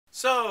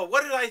So,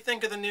 what did I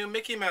think of the new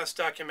Mickey Mouse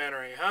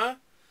documentary, huh?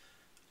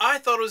 I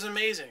thought it was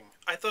amazing.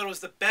 I thought it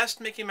was the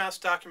best Mickey Mouse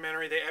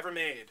documentary they ever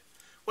made.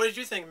 What did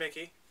you think,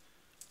 Mickey?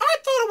 I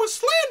thought it was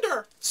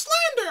slander!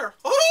 Slander!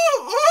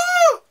 Oh,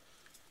 oh!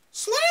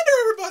 Slander,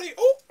 everybody!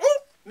 Oh, oh!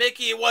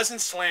 Mickey, it wasn't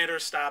slander.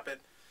 Stop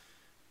it.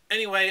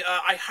 Anyway,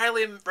 I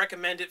highly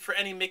recommend it for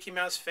any Mickey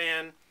Mouse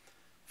fan.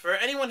 For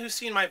anyone who's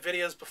seen my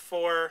videos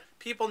before,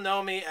 people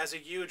know me as a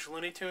huge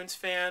Looney Tunes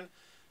fan,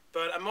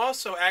 but I'm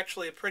also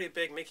actually a pretty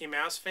big Mickey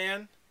Mouse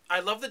fan.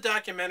 I love the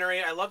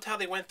documentary. I loved how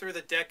they went through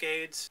the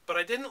decades, but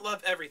I didn't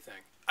love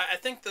everything. I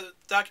think the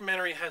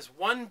documentary has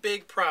one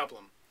big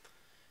problem,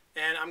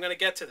 and I'm going to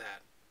get to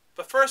that.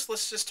 But first,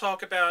 let's just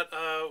talk about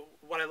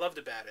what I loved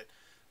about it.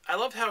 I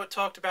loved how it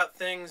talked about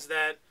things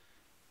that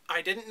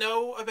I didn't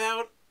know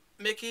about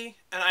Mickey,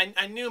 and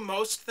I knew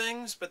most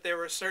things, but there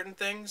were certain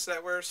things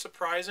that were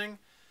surprising.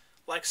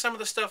 Like some of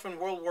the stuff in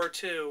World War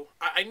II,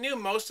 I knew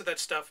most of that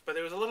stuff, but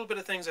there was a little bit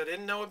of things I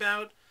didn't know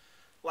about.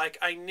 Like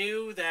I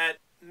knew that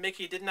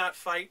Mickey did not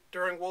fight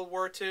during World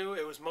War II,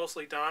 it was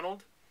mostly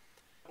Donald.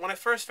 When I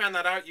first found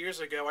that out years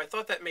ago, I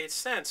thought that made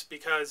sense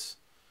because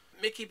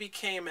Mickey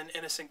became an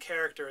innocent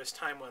character as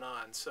time went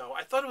on. So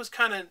I thought it was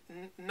kind of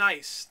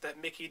nice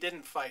that Mickey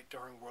didn't fight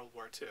during World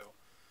War II.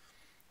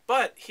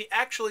 But he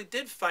actually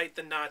did fight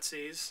the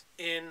Nazis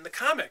in the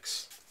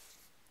comics.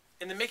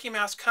 In the Mickey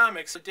Mouse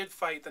comics, he did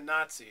fight the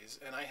Nazis,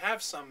 and I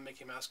have some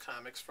Mickey Mouse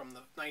comics from the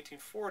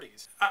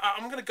 1940s.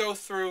 I'm going to go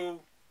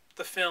through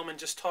the film and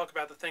just talk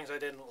about the things I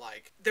didn't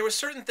like. There were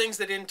certain things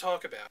they didn't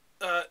talk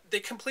about. They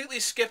completely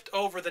skipped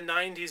over the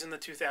 90s and the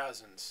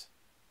 2000s.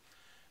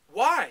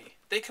 Why?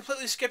 They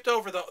completely skipped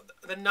over the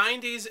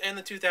 90s and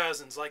the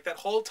 2000s, like that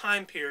whole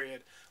time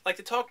period.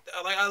 Like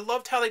I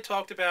loved how they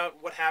talked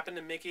about what happened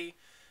to Mickey,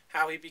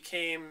 how he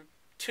became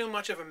too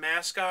much of a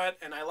mascot,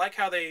 and I like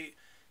how they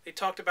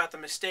talked about the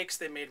mistakes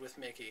they made with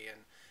Mickey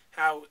and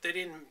how they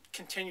didn't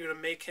continue to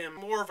make him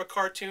more of a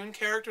cartoon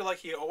character like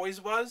he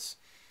always was,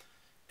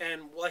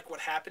 and like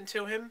what happened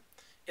to him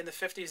in the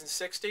 50s and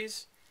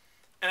 60s.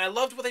 And I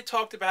loved what they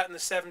talked about in the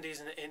 70s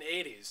and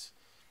 80s.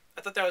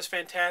 I thought that was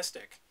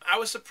fantastic. I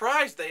was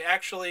surprised they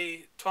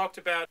actually talked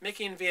about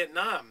Mickey in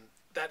Vietnam,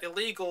 that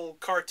illegal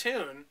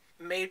cartoon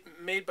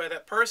made by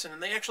that person,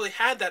 and they actually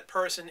had that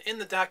person in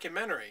the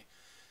documentary.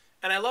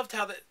 And I loved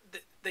how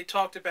they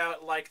talked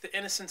about like the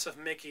innocence of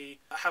Mickey,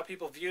 how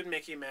people viewed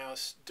Mickey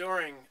Mouse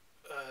during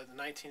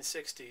the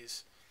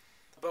 1960s.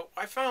 But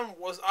what I found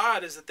was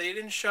odd is that they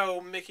didn't show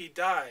Mickey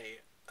die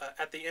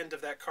at the end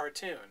of that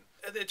cartoon.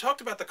 They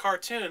talked about the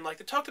cartoon, like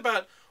they talked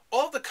about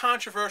all the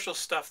controversial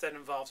stuff that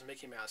involves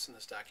Mickey Mouse in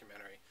this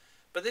documentary.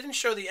 But they didn't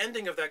show the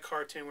ending of that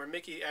cartoon where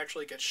Mickey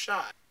actually gets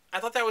shot. I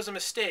thought that was a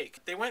mistake.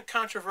 They went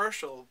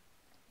controversial,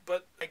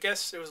 but I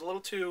guess it was a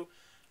little too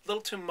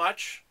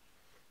much,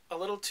 a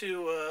little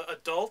too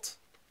adult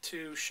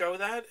to show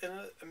that in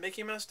a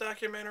Mickey Mouse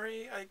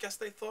documentary, I guess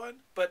they thought.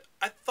 But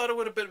I thought it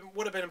would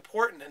have been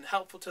important and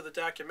helpful to the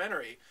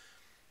documentary.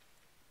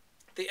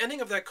 The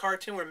ending of that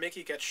cartoon where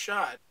Mickey gets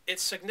shot,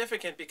 it's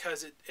significant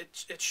because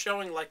it's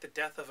showing like the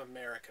death of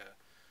America,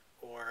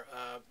 or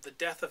the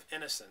death of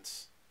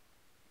innocence,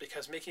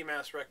 because Mickey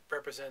Mouse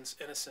represents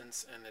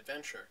innocence and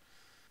adventure.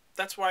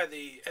 That's why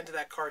the end of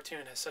that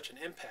cartoon has such an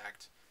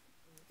impact.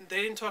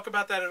 They didn't talk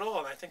about that at all,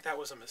 and I think that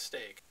was a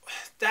mistake.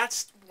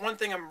 That's one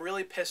thing I'm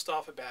really pissed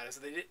off about, is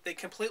they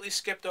completely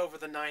skipped over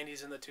the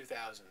 90s and the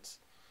 2000s.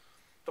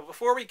 But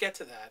before we get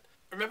to that,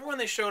 remember when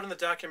they showed in the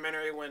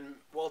documentary when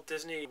Walt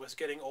Disney was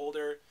getting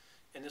older,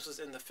 and this was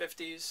in the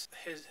 50s?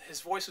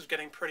 His voice was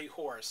getting pretty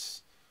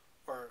hoarse,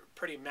 or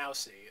pretty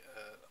mousy,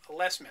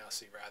 less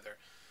mousy rather.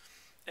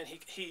 And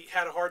he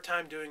had a hard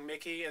time doing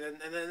Mickey, and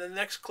then the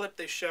next clip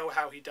they show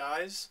how he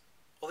dies.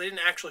 Well, they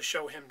didn't actually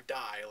show him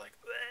die, like,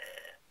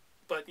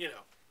 but, you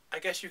know, I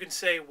guess you can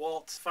say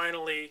Walt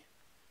finally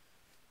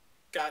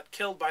got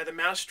killed by the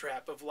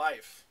mousetrap of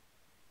life.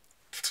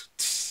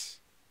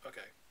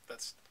 Okay,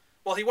 that's...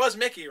 Well, he was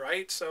Mickey,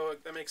 right? So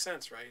that makes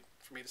sense, right?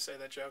 For me to say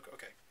that joke?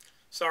 Okay.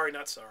 Sorry,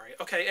 not sorry.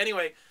 Okay,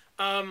 anyway,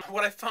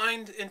 what I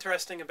find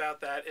interesting about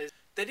that is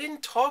they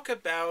didn't talk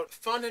about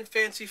Fun and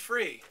Fancy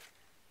Free.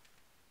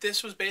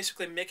 This was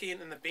basically Mickey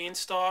and the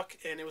Beanstalk,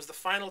 and it was the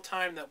final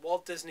time that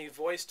Walt Disney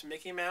voiced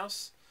Mickey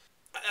Mouse.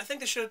 I think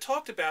they should have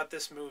talked about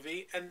this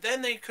movie, and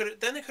then they could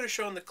have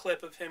shown the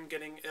clip of him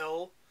getting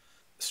ill,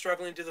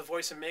 struggling to do the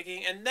voice of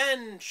Mickey, and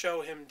then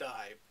show him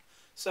die.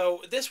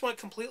 So this went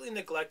completely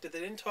neglected. They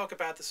didn't talk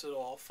about this at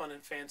all. Fun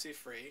and Fancy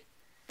Free.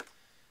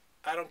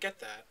 I don't get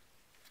that.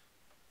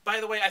 By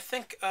the way, I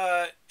think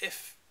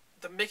if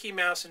the Mickey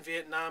Mouse in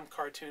Vietnam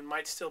cartoon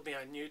might still be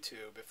on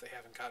YouTube if they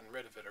haven't gotten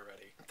rid of it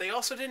already. They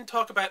also didn't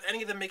talk about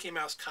any of the Mickey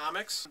Mouse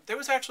comics. There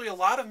was actually a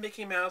lot of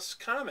Mickey Mouse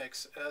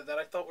comics that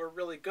I thought were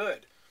really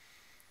good.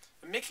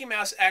 Mickey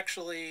Mouse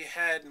actually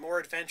had more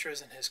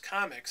adventures in his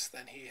comics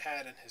than he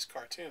had in his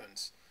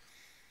cartoons.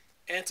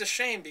 And it's a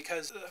shame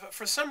because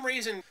for some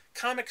reason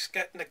comics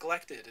get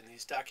neglected in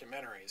these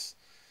documentaries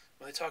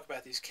when they talk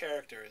about these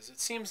characters. It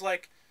seems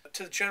like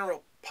to the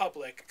general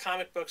public,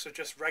 comic books are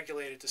just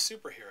regulated to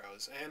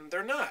superheroes, and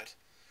they're not.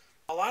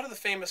 A lot of the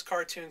famous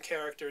cartoon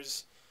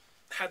characters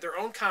had their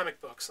own comic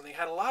books, and they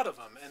had a lot of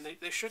them, and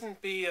they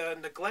shouldn't be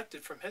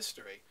neglected from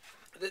history.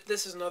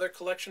 This is another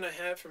collection I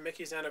have for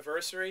Mickey's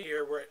anniversary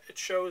here, where it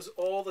shows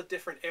all the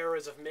different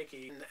eras of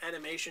Mickey and the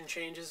animation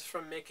changes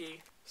from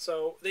Mickey.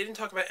 So they didn't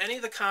talk about any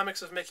of the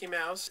comics of Mickey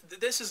Mouse.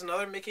 This is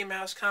another Mickey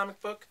Mouse comic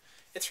book.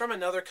 It's from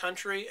another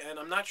country, and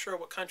I'm not sure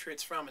what country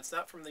it's from. It's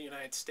not from the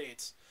United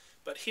States.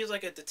 But he's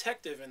like a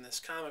detective in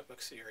this comic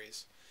book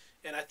series.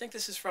 And I think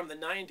this is from the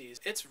 90s.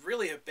 It's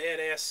really a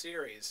badass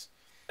series.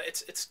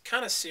 It's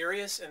kind of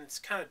serious, and it's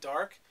kind of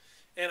dark.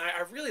 And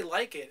I really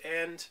like it.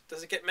 And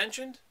does it get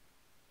mentioned?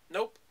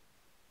 Nope.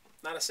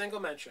 Not a single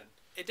mention.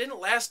 It didn't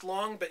last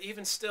long, but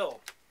even still.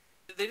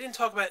 They didn't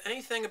talk about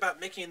anything about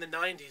Mickey in the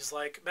 90s.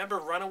 Like, remember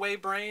Runaway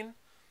Brain?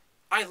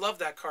 I love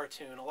that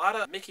cartoon. A lot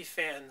of Mickey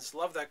fans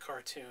love that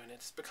cartoon.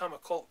 It's become a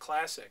cult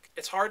classic.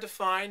 It's hard to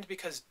find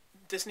because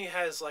Disney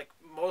has like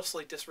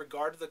mostly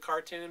disregarded the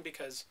cartoon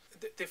because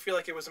they feel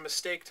like it was a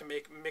mistake to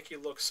make Mickey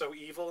look so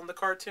evil in the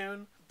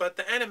cartoon. But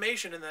the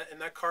animation in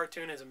that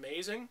cartoon is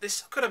amazing. They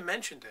still could have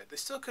mentioned it. They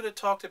still could have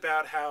talked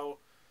about how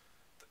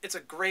it's a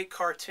great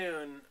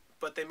cartoon,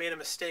 but they made a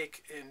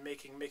mistake in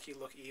making Mickey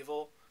look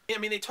evil. I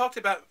mean, they talked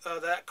about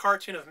that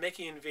cartoon of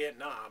Mickey in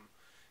Vietnam,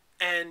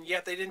 and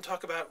yet they didn't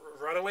talk about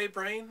Runaway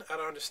Brain? I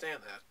don't understand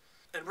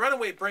that. And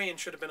Runaway Brain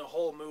should have been a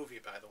whole movie,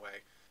 by the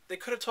way. They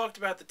could have talked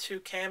about the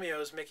 2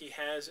 cameos Mickey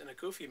has in a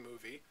Goofy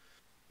movie.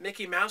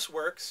 Mickey Mouse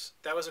Works,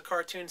 that was a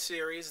cartoon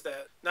series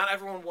that not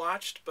everyone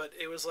watched, but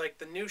it was like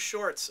the new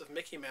shorts of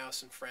Mickey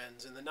Mouse and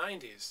Friends in the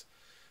 90s.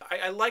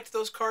 I liked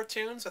those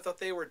cartoons. I thought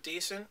they were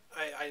decent.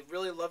 I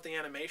really loved the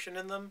animation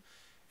in them.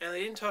 And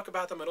they didn't talk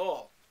about them at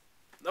all.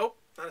 Nope,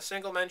 not a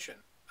single mention.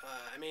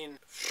 I mean,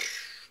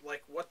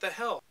 like, what the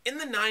hell? In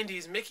the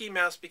 90s, Mickey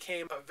Mouse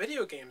became a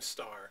video game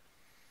star.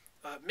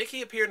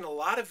 Mickey appeared in a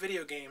lot of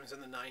video games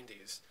in the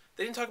 90s.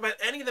 They didn't talk about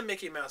any of the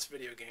Mickey Mouse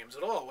video games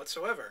at all,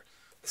 whatsoever.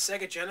 The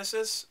Sega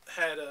Genesis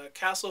had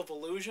Castle of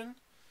Illusion,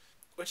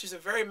 which is a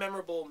very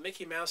memorable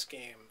Mickey Mouse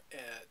game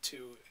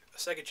to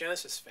Sega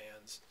Genesis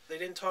fans. They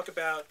didn't talk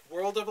about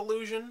World of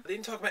Illusion. They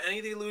didn't talk about any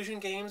of the Illusion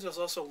games. There was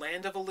also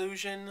Land of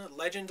Illusion,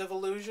 Legend of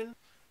Illusion.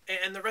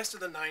 And the rest of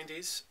the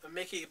 90s,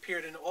 Mickey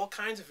appeared in all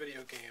kinds of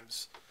video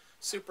games.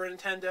 Super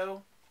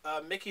Nintendo,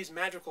 Mickey's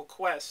Magical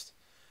Quest.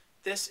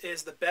 This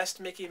is the best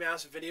Mickey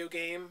Mouse video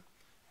game,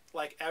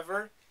 like,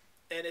 ever.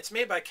 And it's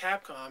made by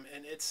Capcom,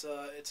 and it's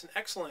an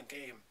excellent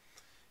game.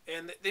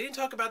 And they didn't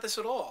talk about this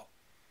at all.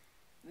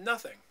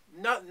 Nothing.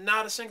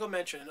 Not a single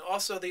mention. And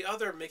also the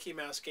other Mickey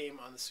Mouse game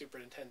on the Super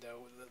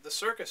Nintendo, the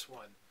circus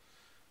one.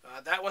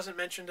 That wasn't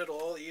mentioned at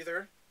all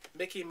either.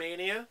 Mickey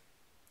Mania.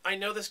 I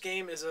know this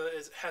game has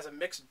a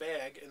mixed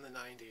bag in the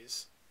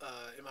 90s,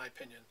 in my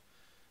opinion.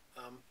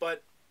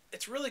 But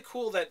it's really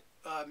cool that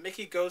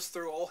Mickey goes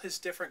through all his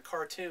different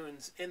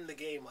cartoons in the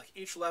game. Like,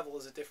 each level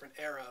is a different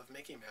era of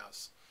Mickey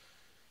Mouse.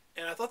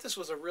 And I thought this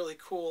was a really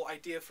cool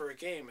idea for a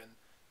game. And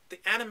the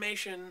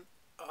animation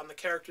on the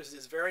characters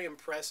is very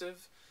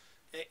impressive,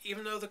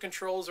 even though the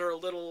controls are a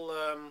little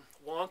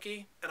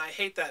wonky, and I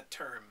hate that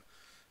term.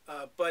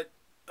 But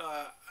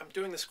I'm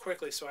doing this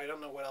quickly, so I don't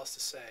know what else to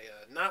say.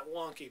 Not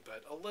wonky,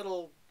 but a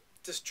little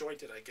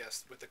disjointed, I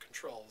guess, with the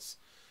controls.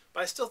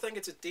 But I still think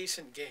it's a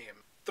decent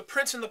game. The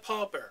Prince and the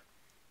Pauper.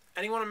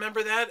 Anyone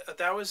remember that?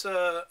 That was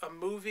a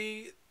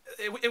movie.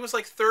 It was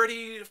like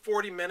 30,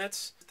 40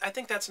 minutes. I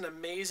think that's an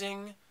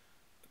amazing,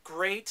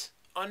 great,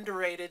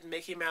 underrated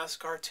Mickey Mouse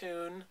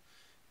cartoon,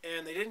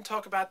 and they didn't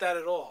talk about that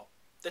at all.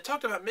 They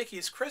talked about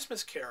Mickey's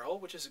Christmas Carol,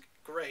 which is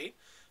great,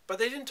 but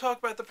they didn't talk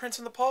about The Prince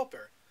and the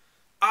Pauper.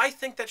 I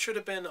think that should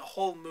have been a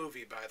whole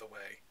movie, by the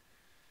way.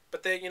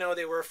 But they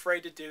were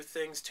afraid to do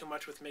things too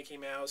much with Mickey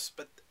Mouse,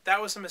 but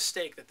that was a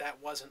mistake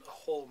that wasn't a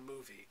whole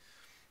movie.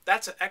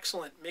 That's an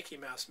excellent Mickey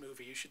Mouse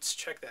movie. You should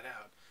check that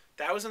out.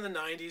 That was in the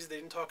 90s. They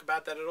didn't talk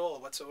about that at all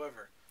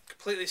whatsoever.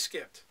 Completely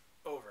skipped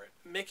over it.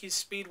 Mickey's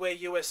Speedway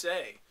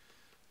USA,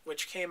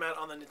 which came out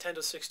on the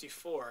Nintendo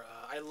 64.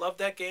 I love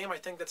that game. I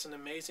think that's an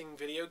amazing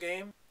video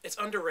game. It's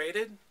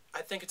underrated.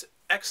 I think it's an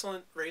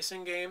excellent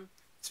racing game.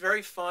 It's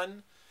very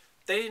fun.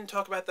 They didn't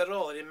talk about that at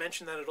all. They didn't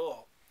mention that at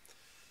all.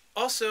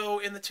 Also,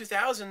 in the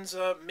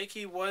 2000s,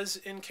 Mickey was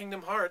in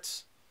Kingdom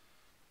Hearts.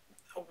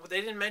 They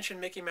didn't mention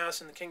Mickey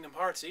Mouse in the Kingdom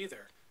Hearts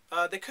either.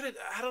 They could have,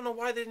 I don't know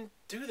why they didn't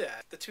do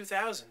that. The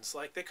 2000s,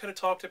 like, they could have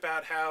talked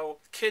about how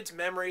kids'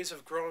 memories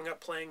of growing up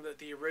playing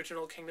the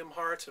original Kingdom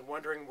Hearts and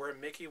wondering where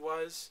Mickey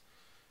was,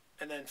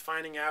 and then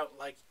finding out,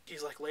 like,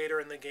 he's, like, later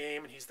in the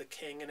game and he's the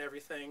king and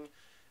everything,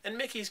 and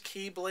Mickey's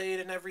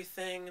Keyblade and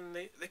everything, and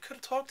they could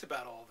have talked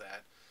about all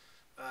that.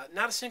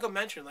 Not a single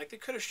mention. Like, they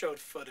could have showed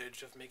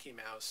footage of Mickey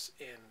Mouse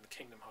in the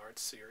Kingdom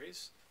Hearts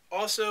series.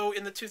 Also,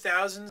 in the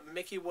 2000s,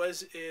 Mickey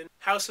was in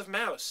House of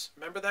Mouse.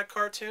 Remember that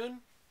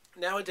cartoon?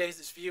 Nowadays,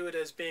 it's viewed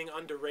as being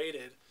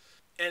underrated,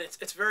 and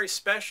it's very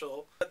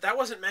special. But that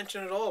wasn't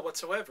mentioned at all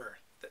whatsoever.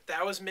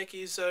 That was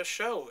Mickey's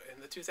show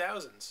in the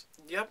 2000s.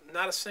 Yep,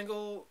 not a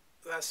single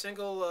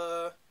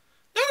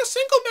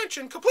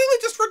mention. Completely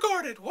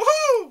disregarded.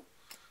 Woohoo!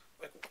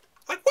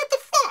 Like what the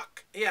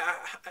fuck? Yeah,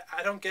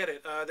 I don't get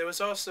it. There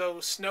was also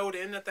Snowed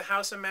In at the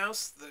House of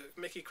Mouse, the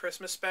Mickey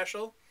Christmas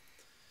special.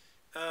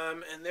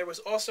 And there was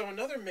also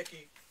another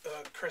Mickey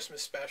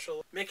Christmas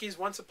special, Mickey's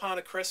Once Upon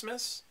a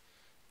Christmas,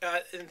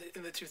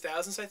 in the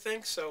 2000s, I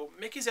think. So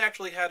Mickey's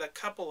actually had a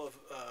couple of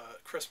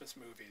Christmas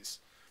movies.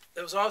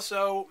 There was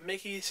also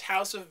Mickey's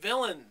House of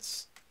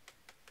Villains,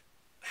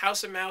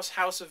 House of Mouse,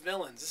 House of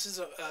Villains. This is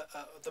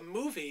the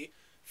movie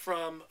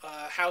from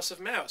House of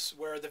Mouse,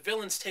 where the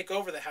villains take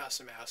over the House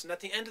of Mouse. And at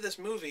the end of this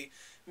movie,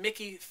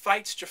 Mickey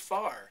fights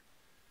Jafar.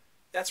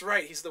 That's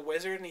right, he's the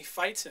wizard, and he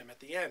fights him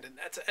at the end. And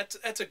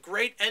that's a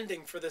great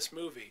ending for this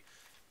movie.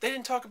 They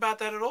didn't talk about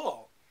that at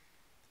all.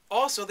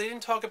 Also, they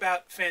didn't talk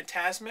about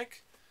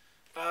Fantasmic.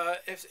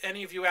 If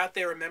any of you out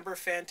there remember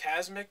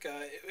Fantasmic,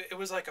 it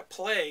was like a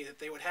play that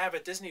they would have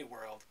at Disney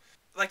World.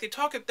 Like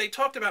they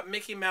talked about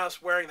Mickey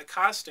Mouse wearing the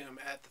costume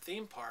at the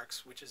theme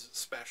parks, which is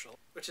special,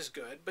 which is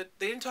good, but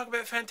they didn't talk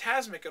about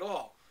Fantasmic at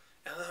all.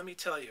 And let me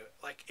tell you,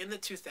 like in the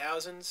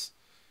 2000s,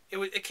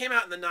 it came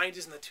out in the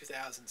 90s and the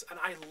 2000s, and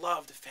I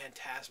loved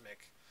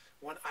Fantasmic.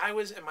 When I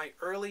was in my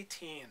early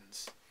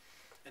teens,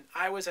 and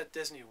I was at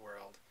Disney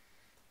World,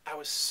 I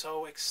was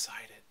so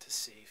excited to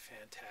see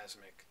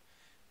Fantasmic.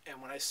 And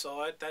when I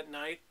saw it that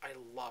night, I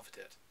loved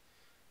it.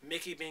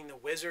 Mickey being the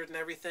wizard and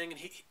everything,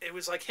 and it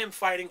was like him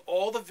fighting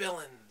all the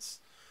villains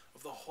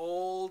of the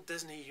whole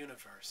Disney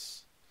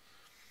universe.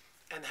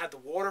 And had the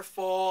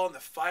waterfall and the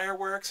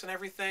fireworks and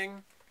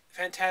everything.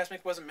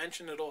 Fantasmic wasn't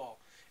mentioned at all.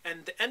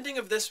 And the ending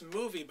of this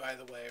movie, by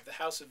the way, of the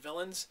House of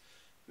Villains,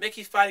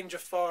 Mickey fighting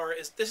Jafar,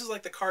 this is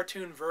like the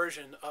cartoon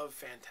version of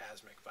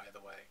Fantasmic, by the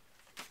way.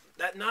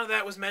 None of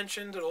that was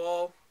mentioned at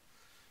all.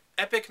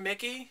 Epic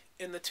Mickey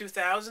in the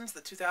 2000s,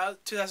 the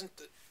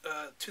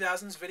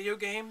 2000s video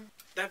game.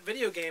 That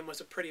video game was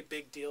a pretty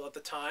big deal at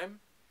the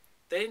time.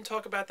 They didn't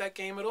talk about that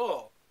game at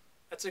all.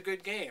 That's a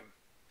good game.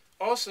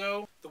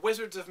 Also, The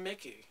Wizards of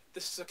Mickey.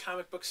 This is a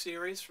comic book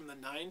series from the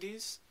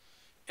 90s.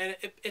 And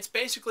it's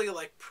basically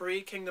like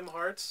pre-Kingdom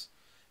Hearts.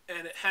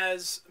 And it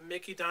has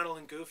Mickey, Donald,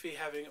 and Goofy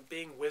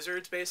being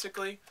wizards,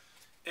 basically.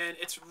 And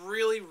it's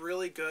really,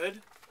 really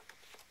good.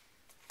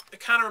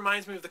 It kind of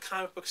reminds me of the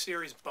comic book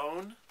series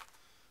Bone,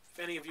 if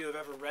any of you have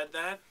ever read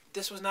that.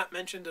 This was not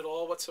mentioned at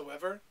all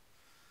whatsoever.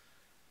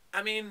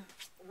 I mean,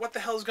 what the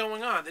hell's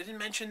going on? They didn't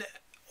mention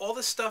all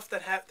the stuff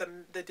that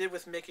they did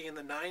with Mickey in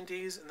the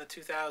 90s and the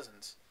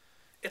 2000s.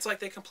 It's like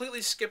they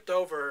completely skipped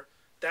over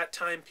that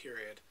time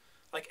period.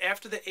 Like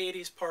after the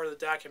 80s part of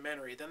the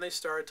documentary, then they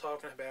started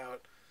talking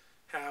about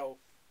how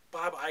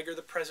Bob Iger,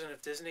 the president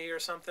of Disney or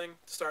something,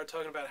 started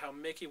talking about how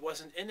Mickey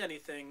wasn't in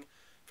anything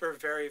for a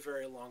very,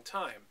 very long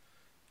time.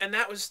 And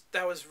that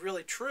was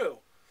really true.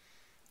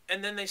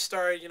 And then they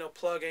started,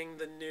 plugging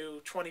the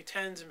new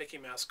 2010s Mickey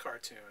Mouse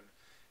cartoon.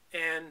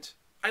 And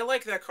I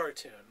like that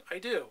cartoon. I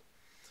do.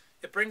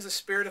 It brings the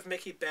spirit of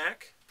Mickey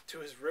back to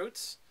his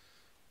roots.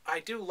 I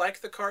do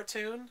like the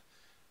cartoon.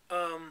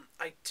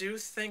 I do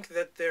think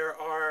that there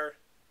are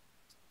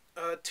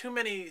too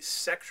many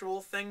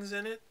sexual things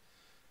in it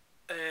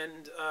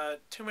and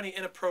too many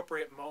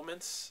inappropriate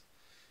moments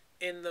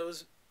in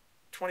those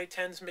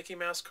 2010s Mickey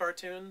Mouse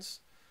cartoons.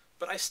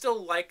 But I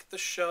still like the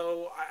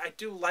show. I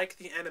do like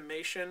the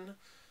animation.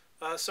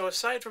 So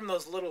aside from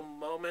those little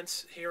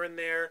moments here and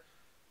there,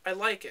 I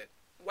like it.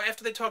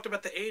 After they talked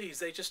about the 80s,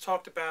 they just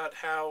talked about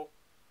how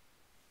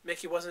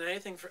Mickey wasn't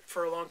anything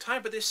for a long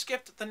time, but they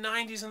skipped the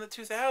 90s and the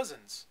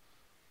 2000s.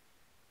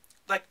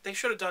 Like, they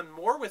should have done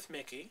more with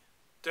Mickey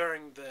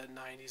during the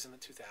 90s and the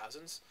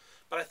 2000s,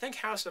 but I think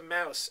House of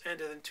Mouse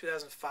ended in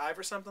 2005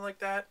 or something like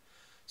that.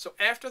 So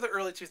after the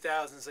early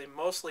 2000s, they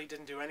mostly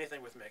didn't do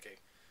anything with Mickey.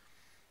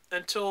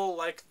 Until,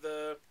 like,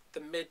 the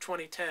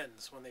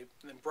mid-2010s, when they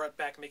brought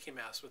back Mickey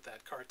Mouse with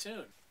that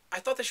cartoon. I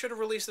thought they should have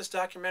released this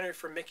documentary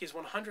for Mickey's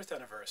 100th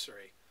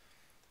anniversary,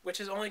 which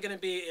is only going to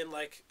be in,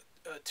 like,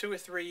 2 or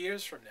 3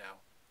 years from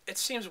now. It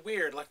seems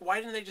weird. Like, why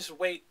didn't they just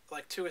wait,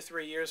 like, 2 or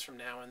 3 years from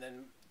now and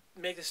then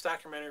make this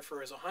documentary for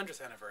his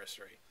 100th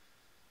anniversary?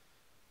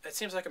 It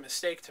seems like a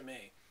mistake to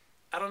me.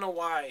 I don't know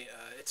why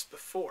it's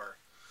before.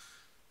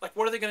 Like,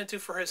 what are they going to do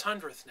for his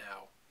 100th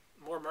now?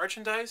 More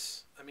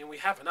merchandise? I mean, we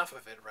have enough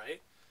of it,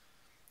 right?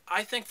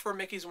 I think for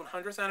Mickey's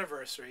 100th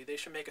anniversary, they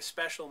should make a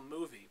special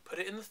movie. Put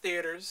it in the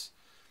theaters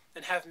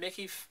and have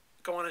Mickey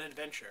go on an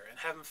adventure and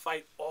have him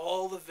fight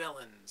all the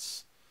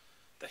villains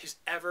that he's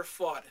ever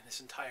fought in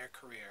his entire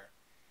career.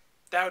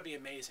 That would be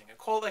amazing. And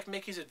call it like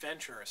Mickey's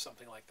Adventure or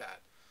something like that.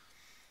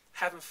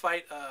 Have him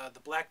fight the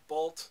Black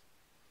Bolt,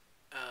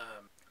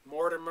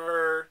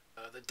 Mortimer,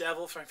 the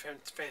Devil from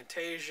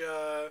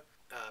Fantasia,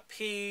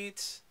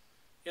 Pete,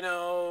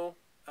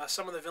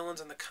 some of the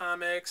villains in the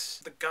comics,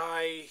 the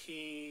guy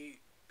he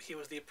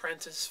was the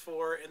apprentice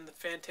for in the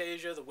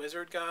Fantasia, the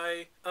wizard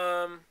guy.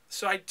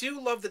 So I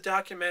do love the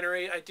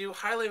documentary. I do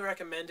highly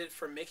recommend it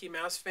for Mickey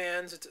Mouse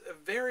fans. It's a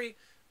very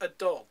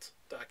adult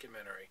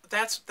documentary.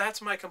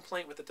 That's my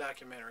complaint with the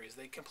documentaries.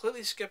 They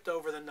completely skipped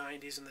over the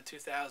 90s and the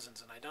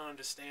 2000s, and I don't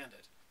understand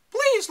it.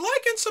 Please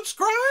like and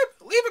subscribe,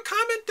 leave a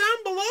comment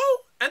down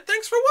below, and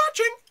thanks for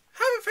watching.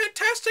 Have a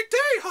fantastic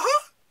day,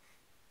 haha!